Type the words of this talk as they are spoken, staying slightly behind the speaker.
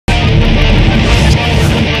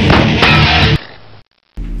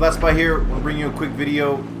Last by here, we'll bring you a quick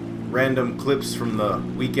video, random clips from the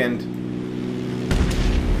weekend.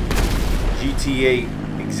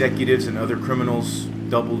 GTA executives and other criminals,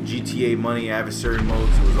 double GTA money, adversary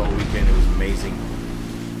modes. It was all weekend. It was amazing.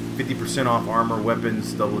 50% off armor,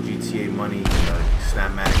 weapons, double GTA money,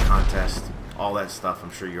 Snapmatic contest, all that stuff. I'm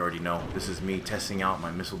sure you already know. This is me testing out my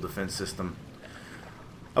missile defense system.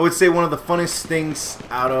 I would say one of the funnest things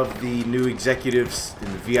out of the new executives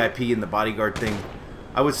in the VIP and the bodyguard thing,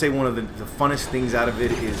 I would say one of the funnest things out of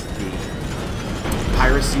it is the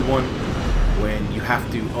piracy one, when you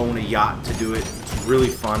have to own a yacht to do it. It's really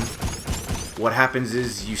fun. What happens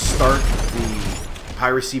is you start the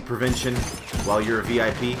piracy prevention while you're a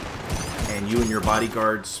VIP, and you and your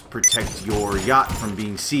bodyguards protect your yacht from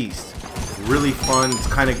being seized. Really fun. It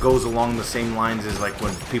kind of goes along the same lines as like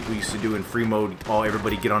when people used to do in free mode.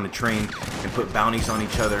 Everybody get on a train and put bounties on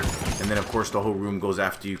each other, and then of course the whole room goes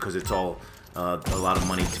after you because it's all a lot of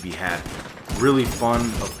money to be had. Really fun.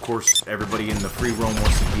 Of course, everybody in the free roam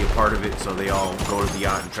wants to be a part of it, so they all go to the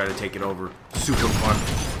yacht and try to take it over. Super fun.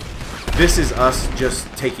 This is us just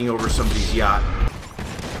taking over somebody's yacht.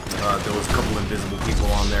 There was a couple invisible people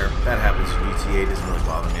on there. That happens in GTA. It doesn't really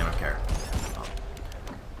bother me. I don't care.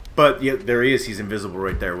 But yeah, there he is. He's invisible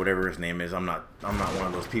right there. Whatever his name is. I'm not one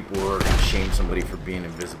of those people who are going to shame somebody for being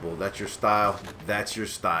invisible. That's your style. That's your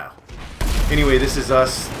style. Anyway, this is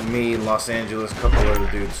us, me, Los Angeles, couple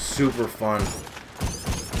other dudes. Super fun.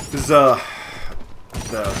 This is the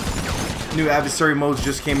new adversary modes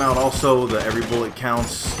just came out. Also, the every bullet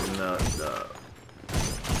counts, and the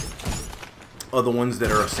other ones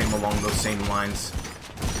that are along those same lines.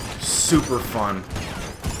 Super fun.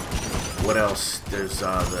 What else? There's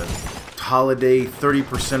the holiday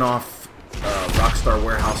 30% off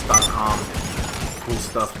rockstarwarehouse.com. Cool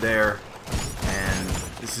stuff there. And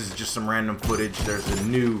this is just some random footage. There's a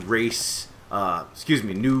new race,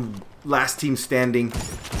 new last team standing.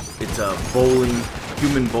 It's a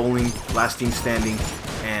human bowling, last team standing.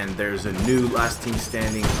 And there's a new last team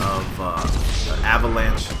standing of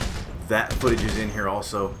Avalanche. That footage is in here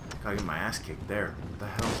also. Gotta get my ass kicked there. What the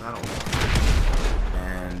hell is that all about?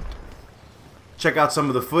 And check out some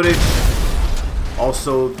of the footage.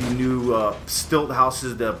 Also, the new stilt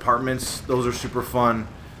houses, the apartments. Those are super fun.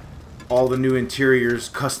 All the new interiors,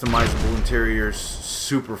 customizable interiors.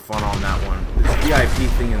 Super fun on that one. This VIP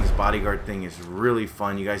thing and this bodyguard thing is really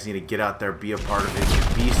fun. You guys need to get out there, be a part of it.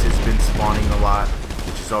 The Beast has been spawning a lot,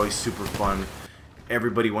 which is always super fun.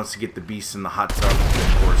 Everybody wants to get the Beast in the hot tub.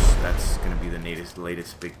 Of course, that's going to be the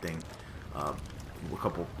latest big thing. A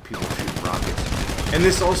couple people shooting rockets. And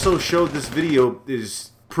this also showed, this video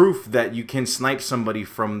is proof that you can snipe somebody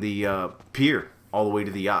from the pier all the way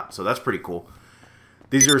to the yacht. So that's pretty cool.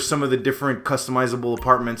 These are some of the different customizable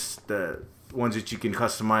apartments, the ones that you can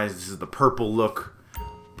customize. This is the purple look.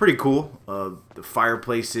 Pretty cool. The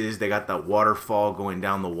fireplaces, they got that waterfall going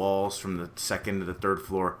down the walls from the second to the third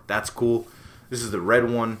floor. That's cool. This is the red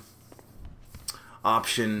one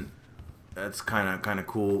option. That's kind of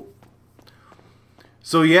cool.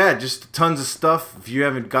 So yeah, just tons of stuff. If you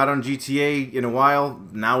haven't got on GTA in a while,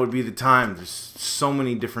 now would be the time. There's so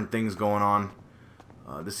many different things going on.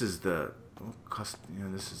 This is the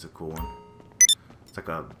this is a cool one. It's like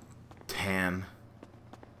a tan.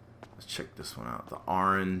 Let's check this one out. The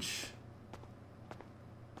orange.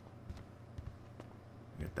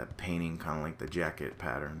 You got that painting, kind of like the jacket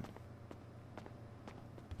pattern.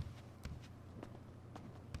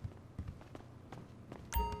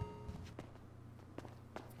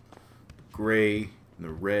 Gray and the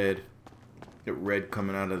red. Get red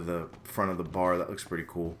coming out of the front of the bar. That looks pretty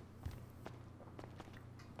cool.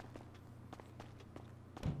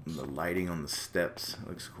 And the lighting on the steps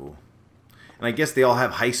looks cool. And I guess they all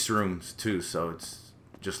have heist rooms too, so it's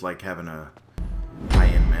just like having a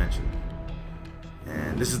high-end mansion.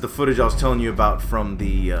 And this is the footage I was telling you about from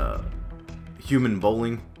the human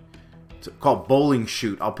bowling. It's called Bowling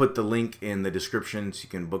Shoot. I'll put the link in the description so you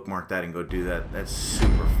can bookmark that and go do that. That's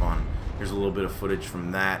super fun. Here's a little bit of footage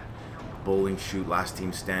from that. Bowling Shoot, last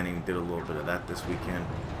team standing. Did a little bit of that this weekend.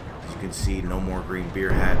 As you can see, no more green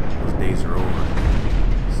beer hat. Those days are over.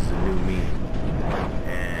 This is a new me.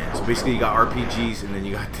 And so basically you got RPGs and then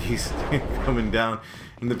you got these coming down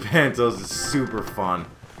in the pants. Those is super fun.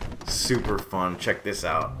 Super fun. Check this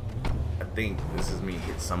out. I think this is me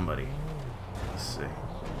hit somebody. Let's see.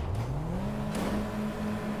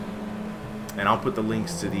 And I'll put the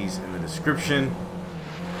links to these in the description.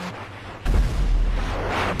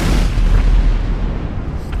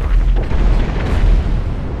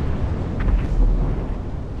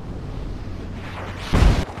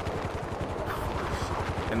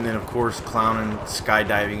 And And then, of course, clowning,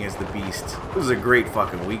 skydiving as the Beast. It was a great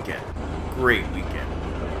fucking weekend. Great weekend.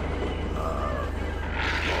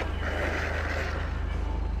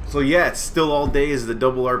 So yeah, it's still all day is the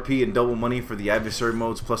double RP and double money for the adversary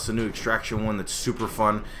modes, plus the new extraction one that's super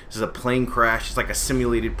fun. This is a plane crash. It's like a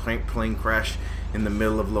simulated plane crash in the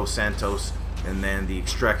middle of Los Santos, and then the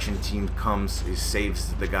extraction team comes,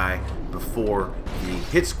 saves the guy before the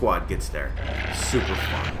hit squad gets there. Super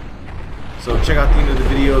fun. So check out the end of the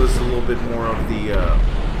video. This is a little bit more of the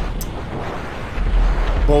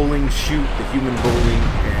bowling shoot, the human bowling,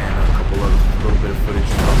 and a little bit of footage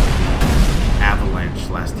from the Avalanche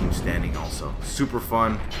last team standing also. Super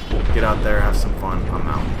fun. Get out there, have some fun. I'm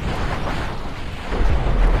out.